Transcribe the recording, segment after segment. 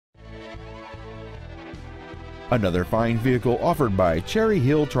Another fine vehicle offered by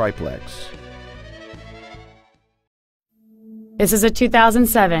CherryHillTriplex. This is a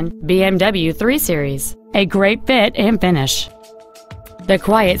 2007 BMW 3 Series, a great fit and finish. The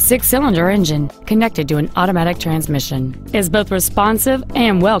quiet 6-cylinder engine, connected to an automatic transmission, is both responsive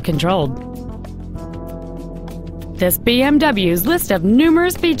and well controlled. This BMW's list of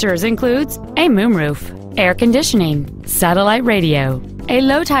numerous features includes a moonroof, air conditioning, satellite radio, a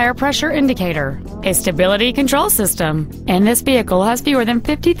low tire pressure indicator, a stability control system, and this vehicle has fewer than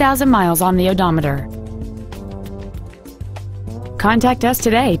 50,000 miles on the odometer. Contact us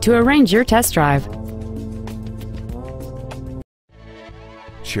today to arrange your test drive.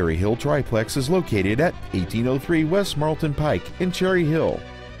 Cherry Hill Triplex is located at 1803 West Marlton Pike in Cherry Hill.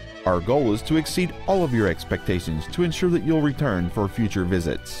 Our goal is to exceed all of your expectations to ensure that you'll return for future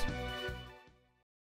visits.